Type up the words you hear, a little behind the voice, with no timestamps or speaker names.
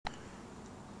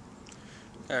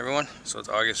Hey everyone, so it's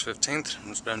August 15th.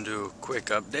 I'm just going to do a quick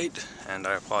update, and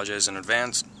I apologize in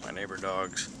advance. My neighbor they've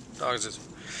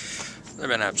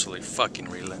been absolutely fucking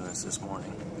relentless this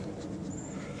morning.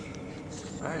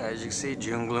 Alright, as you can see,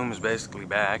 June gloom is basically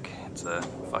back. It's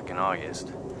fucking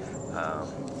August.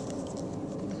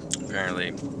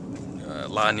 Apparently,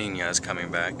 La Nina is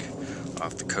coming back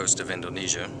off the coast of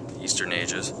Indonesia, Eastern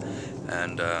Asia,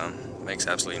 and makes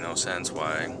absolutely no sense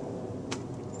why.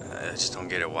 I just don't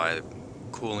get it why the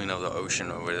cooling of the ocean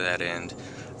over that end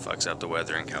fucks up the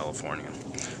weather in California.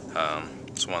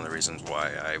 It's one of the reasons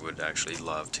why I would actually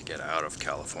love to get out of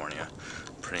California.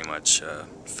 Pretty much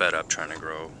fed up trying to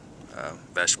grow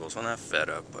vegetables. Well, not fed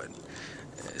up, but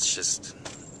it's just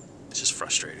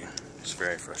frustrating. It's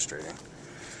very frustrating.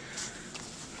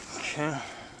 Okay,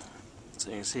 so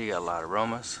you can see you got a lot of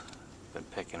aromas. Been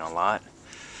picking a lot.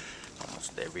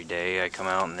 Almost every day I come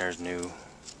out and there's new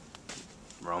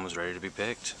aromas ready to be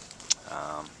picked.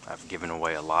 I've given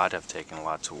away a lot. I've taken a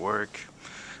lot to work.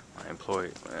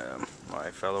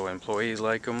 My fellow employees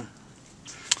like them.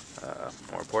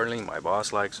 More importantly, my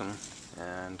boss likes them,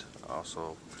 and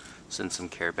also sent some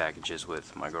care packages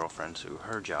with my girlfriend to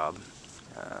her job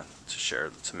to share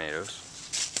the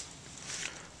tomatoes.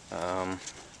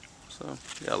 So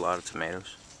got a lot of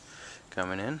tomatoes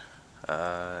coming in.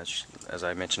 As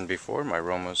I mentioned before, my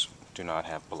aromas do not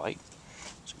have blight.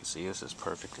 As you can see, this is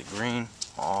perfectly green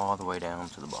all the way down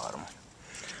to the bottom.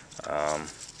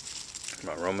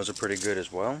 My aromas are pretty good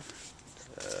as well.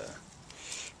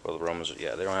 Well, the aromas,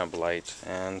 yeah, they don't have blight,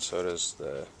 and so does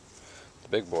the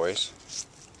big boys.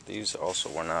 These also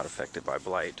were not affected by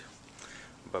blight,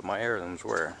 but my heirlooms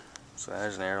were. So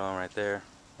there's an heirloom right there,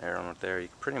 heirloom right there.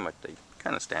 Pretty much, they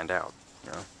kind of stand out,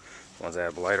 you know. The ones that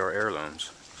have blight are heirlooms.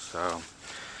 So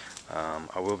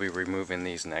I will be removing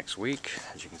these next week.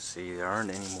 As you can see, there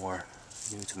aren't any more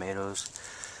new tomatoes.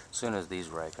 As soon as these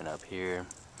ripen up here,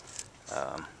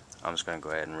 I'm just going to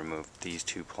go ahead and remove these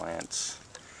two plants.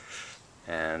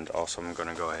 And also I'm going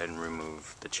to go ahead and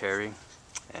remove the cherry.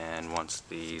 And once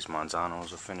these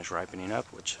manzanos are finished ripening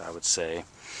up, which I would say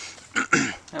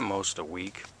at most a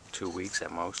week, 2 weeks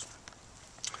at most.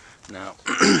 Now,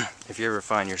 if you ever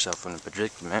find yourself in a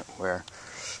predicament where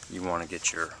you want to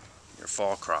get your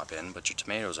fall crop in, but your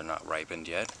tomatoes are not ripened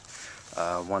yet,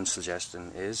 one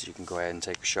suggestion is you can go ahead and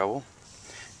take a shovel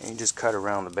and you just cut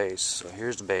around the base. So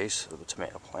here's the base of the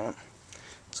tomato plant.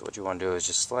 So what you want to do is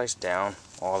just slice down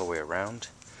all the way around.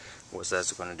 What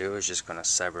that's going to do is just going to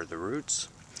sever the roots.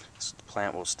 So the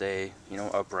plant will stay, you know,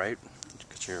 upright,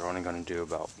 because you're only going to do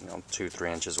about, you know,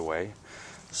 2-3 inches away.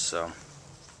 So,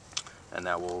 and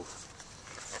that will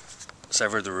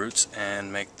sever the roots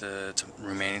and make the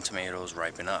remaining tomatoes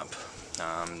ripen up.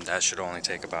 That should only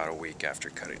take about a week after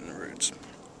cutting the roots.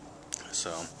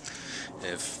 So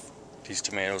if these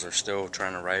tomatoes are still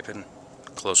trying to ripen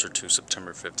closer to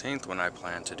September 15th, when I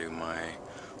plan to do my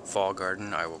fall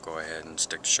garden, I will go ahead and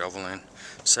stick the shovel in,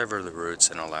 sever the roots,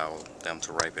 and allow them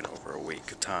to ripen over a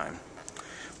week of time.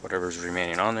 Whatever's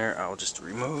remaining on there, I'll just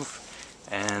remove,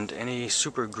 and any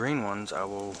super green ones, I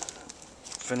will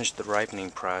finish the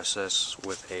ripening process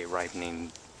with a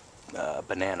ripening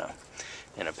banana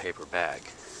in a paper bag.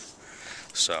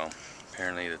 So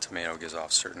apparently the tomato gives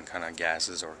off certain kind of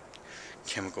gases or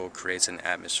chemical, creates an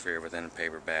atmosphere within a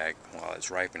paper bag while it's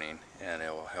ripening, and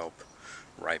it will help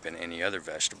ripen any other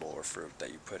vegetable or fruit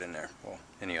that you put in there. Well,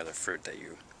 any other fruit that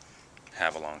you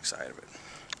have alongside of it.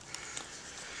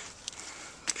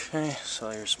 Okay, so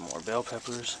here's some more bell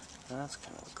peppers. That's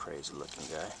kind of a crazy looking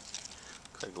guy.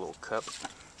 Looks like a little cup.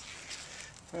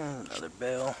 And another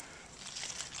bell.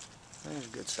 There's a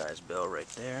good sized bell right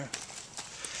there.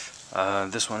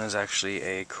 This one is actually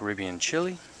a Caribbean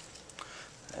chili.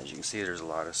 As you can see, there's a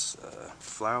lot of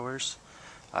flowers.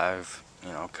 I've,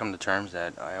 you know, come to terms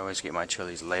that I always get my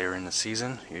chilies later in the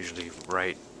season, usually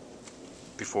right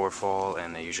before fall,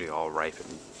 and they usually all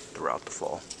ripen throughout the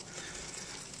fall.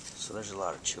 So there's a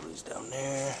lot of chilies down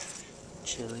there.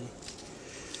 Chili.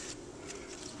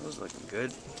 Those looking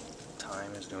good.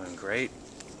 Thyme is doing great.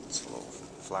 It's a little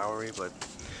flowery, but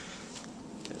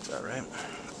it's alright.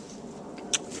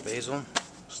 The basil,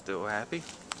 still happy.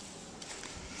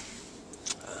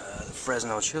 The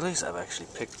Fresno chilies, I've actually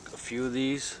picked a few of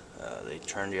these. They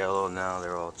turned yellow, now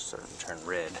they're all starting to turn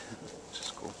red, which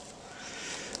is cool.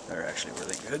 They're actually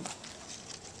really good.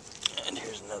 And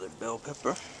here's another bell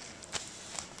pepper.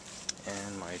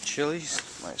 And my chilies,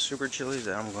 my super chilies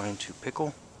that I'm going to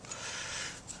pickle.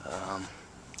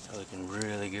 They're looking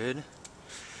really good.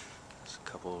 There's a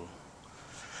couple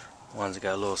ones that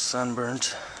got a little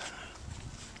sunburnt.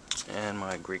 And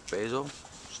my Greek basil,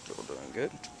 still doing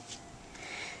good.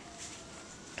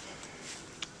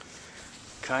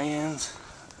 cayennes.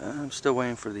 I'm still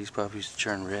waiting for these puppies to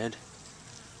turn red.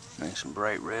 Nice and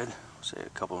bright red. Say a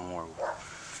couple more.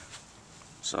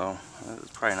 So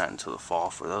it's probably not until the fall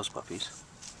for those puppies.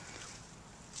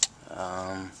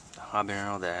 The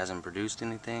habanero that hasn't produced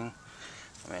anything.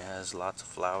 I mean, it has lots of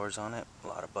flowers on it, a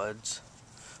lot of buds.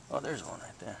 Oh, there's one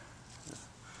right there.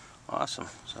 Awesome.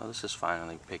 So this is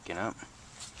finally picking up.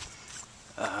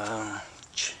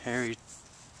 Cherry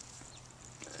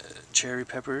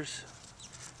peppers.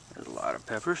 There's a lot of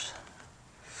peppers.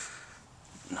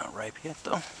 Not ripe yet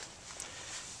though.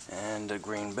 And a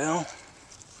green bell,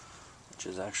 which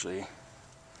is actually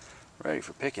ready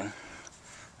for picking.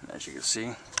 And as you can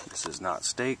see, this is not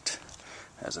staked.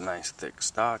 Has a nice thick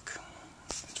stalk.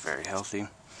 It's very healthy.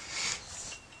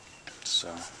 So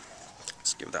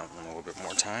let's give that one a little bit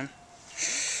more time.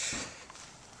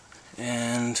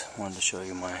 And wanted to show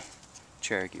you my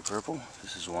Cherokee purple.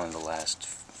 This is one of the last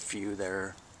few that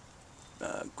are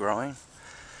growing.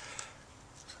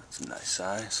 So that's a nice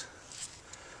size.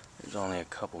 There's only a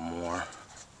couple more.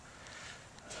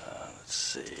 Let's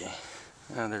see.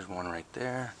 There's one right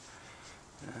there.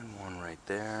 And one right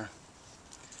there.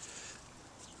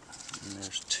 And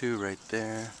there's two right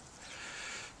there.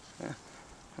 Yeah,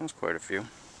 that's quite a few.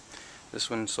 This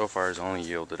one so far has only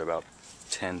yielded about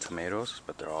 10 tomatoes,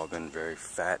 but they're all been very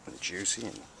fat and juicy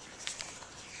and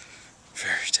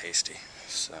very tasty.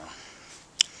 So,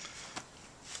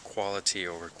 quality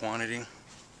over quantity.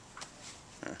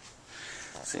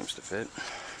 Seems to fit.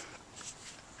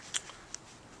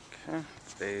 Okay,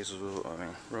 basil,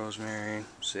 rosemary,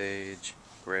 sage,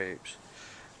 grapes.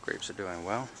 Grapes are doing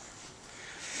well.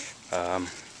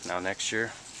 Now next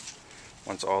year,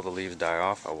 once all the leaves die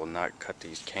off, I will not cut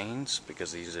these canes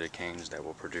because these are the canes that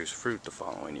will produce fruit the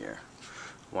following year.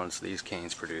 Once these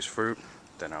canes produce fruit,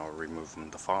 then I will remove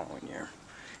them the following year.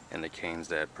 And the canes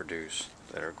that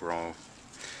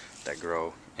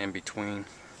grow in between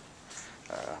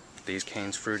these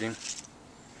canes fruiting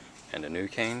and the new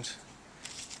canes,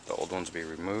 the old ones will be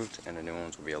removed and the new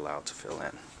ones will be allowed to fill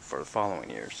in for the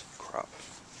following year's crop.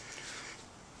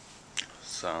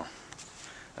 So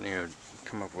I need to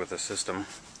come up with a system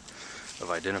of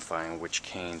identifying which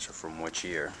canes are from which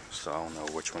year, so I'll know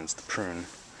which one's to prune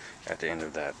at the end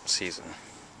of that season.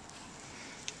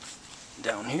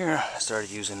 Down here I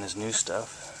started using this new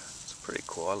stuff. It's pretty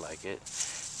cool, I like it.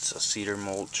 It's a cedar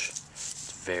mulch.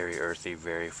 It's very earthy,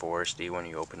 very foresty. When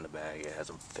you open the bag, it has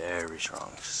a very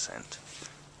strong scent.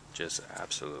 Just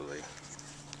absolutely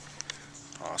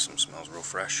awesome. Smells real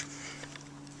fresh.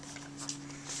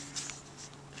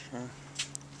 Okay.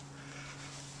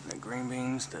 The green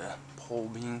beans, the pole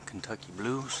bean Kentucky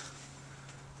Blues.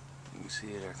 You can see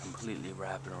they're completely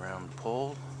wrapping around the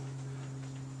pole.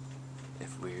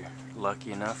 If we're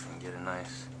lucky enough and get a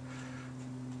nice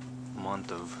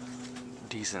month of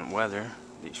decent weather,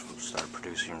 these will start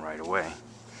producing right away.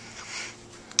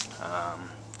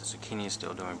 The zucchini is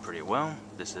still doing pretty well.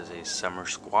 This is a summer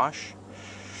squash,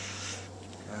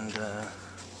 and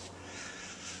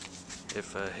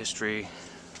if history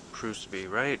proves to be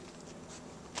right,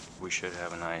 we should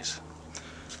have a nice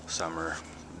summer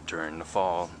during the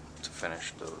fall to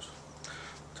finish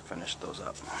those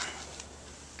up.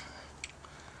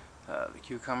 The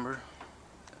cucumber,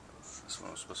 this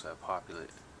one was supposed to have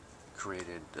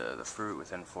created the fruit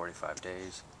within 45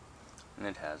 days, and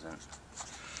it hasn't,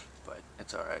 but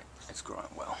it's alright, it's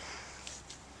growing well.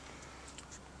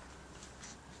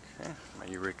 Okay, my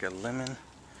Eureka lemon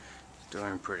is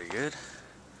doing pretty good.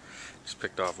 Just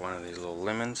picked off one of these little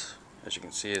lemons. As you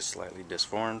can see, it's slightly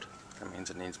disformed. That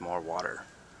means it needs more water.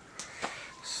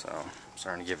 So I'm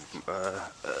starting to give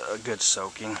a good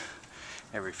soaking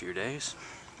every few days.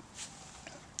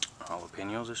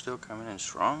 Jalapenos are still coming in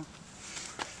strong.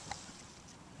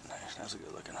 Nice, that's a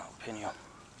good looking jalapeno.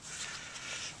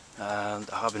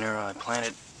 The habanero I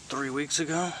planted 3 weeks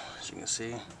ago. As you can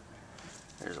see,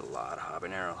 there's a lot of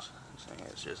habaneros. This thing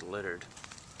is just littered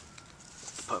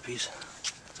with the puppies.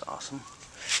 It's awesome.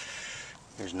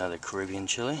 Here's another Caribbean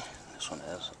chili. This one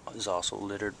is also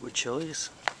littered with chilies.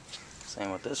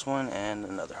 Same with this one and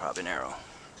another habanero.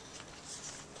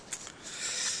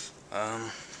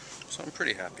 So I'm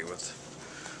pretty happy with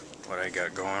what I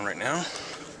got going right now.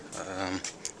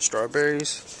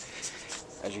 Strawberries,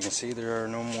 as you can see, there are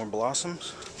no more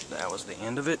blossoms. That was the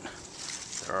end of it.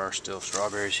 There are still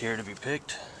strawberries here to be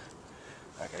picked.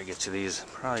 I gotta get to these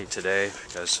probably today,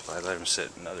 because if I let them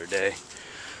sit another day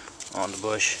on the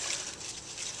bush,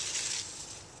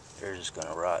 they're just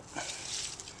gonna rot.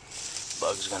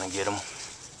 Bugs gonna get them,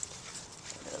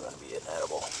 and they're gonna be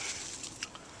inedible.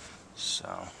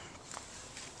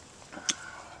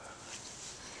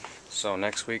 So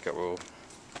next week I will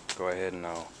go ahead and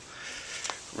I'll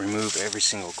remove every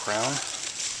single crown.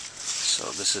 So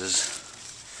this is,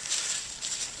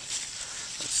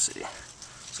 let's see,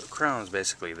 so crown is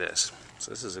basically this. So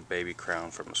this is a baby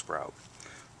crown from a sprout.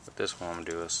 But this one I'm going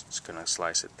to do is just going to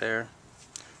slice it there,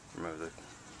 remove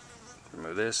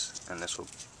this, and this will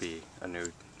be a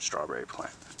new strawberry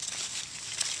plant.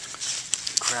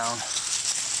 The crown,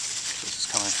 this is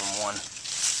coming from one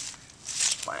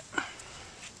plant.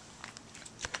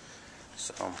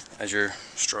 So as your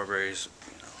strawberries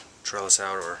trellis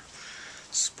out or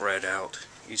spread out,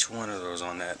 each one of those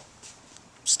on that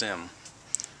stem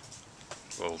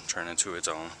will turn into its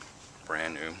own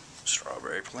brand new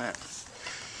strawberry plant.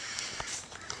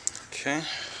 Okay,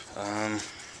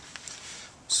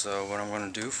 so what I'm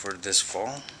going to do for this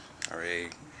fall, I already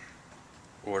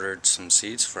ordered some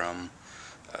seeds from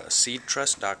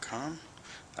seedtrust.com.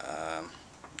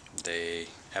 They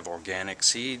have organic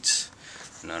seeds.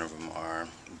 None of them are,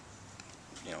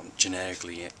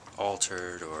 genetically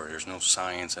altered, or there's no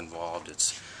science involved.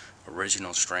 It's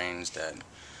original strains that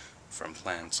from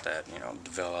plants that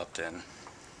developed and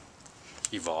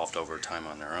evolved over time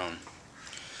on their own.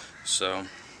 So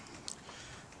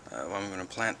what I'm going to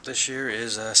plant this year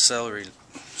is celery,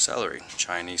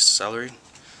 Chinese celery.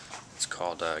 It's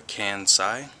called canned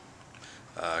Tsai.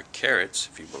 Carrots,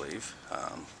 if you believe.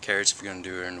 Carrots, if you're going to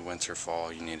do it in the winter,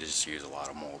 fall, you need to just use a lot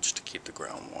of mulch to keep the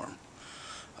ground warm.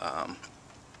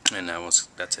 And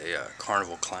that's a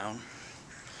Carnival Clown.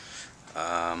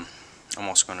 I'm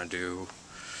also going to do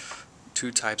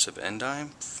two types of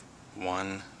Endive.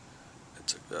 One,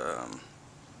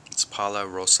 it's Pala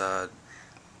Rosa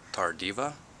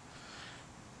Tardiva.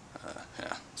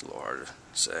 Yeah, it's a little hard to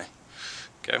say.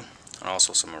 Okay, and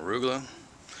also some Arugula.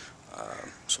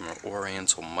 Some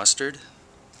Oriental mustard.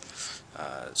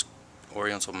 It's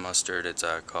Oriental mustard. It's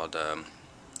called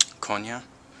Kyona,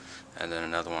 and then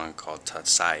another one called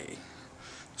Taisai.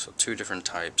 So two different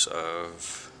types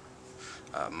of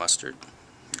mustard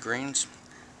greens.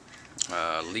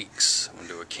 Leeks. I'm going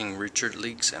to do a King Richard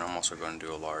leeks, and I'm also going to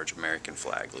do a large American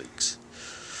flag leeks.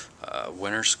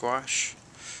 Winter squash.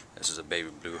 This is a baby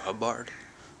blue Hubbard.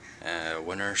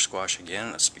 Winter squash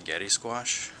again, a spaghetti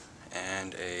squash,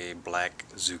 and a black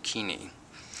zucchini.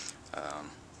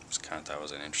 Just kind of thought it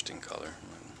was an interesting color.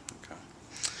 Okay.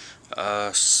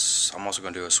 So I'm also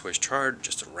going to do a Swiss chard,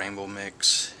 just a rainbow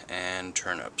mix, and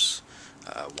turnips,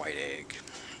 white egg.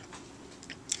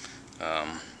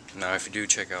 Now if you do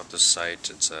check out the site,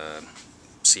 it's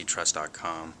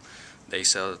seedtrust.com. They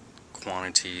sell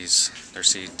quantities, their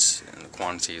seeds in the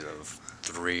quantities of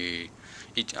 3.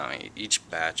 Each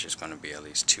batch is going to be at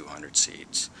least 200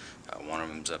 seeds. One of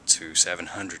them's up to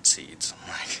 700 seeds.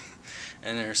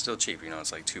 And they're still cheap,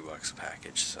 it's like $2 a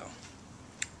package. So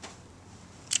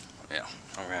yeah,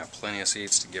 I'm gonna have plenty of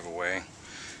seeds to give away,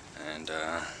 and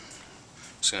as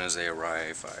soon as they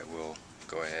arrive, I will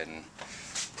go ahead and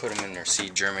put them in their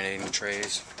seed germinating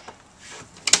trays,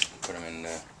 put them in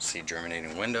the seed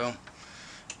germinating window,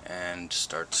 and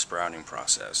start the sprouting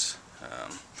process.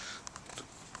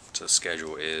 The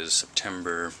schedule is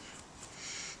September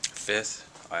 5th.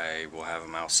 I will have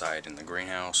them outside in the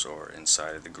greenhouse or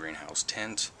inside of the greenhouse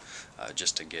tent,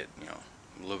 just to get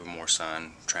a little bit more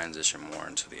sun, transition more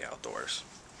into the outdoors.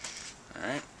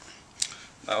 Alright,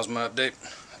 that was my update.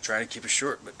 I try to keep it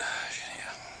short, but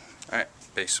yeah. Alright,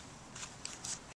 peace.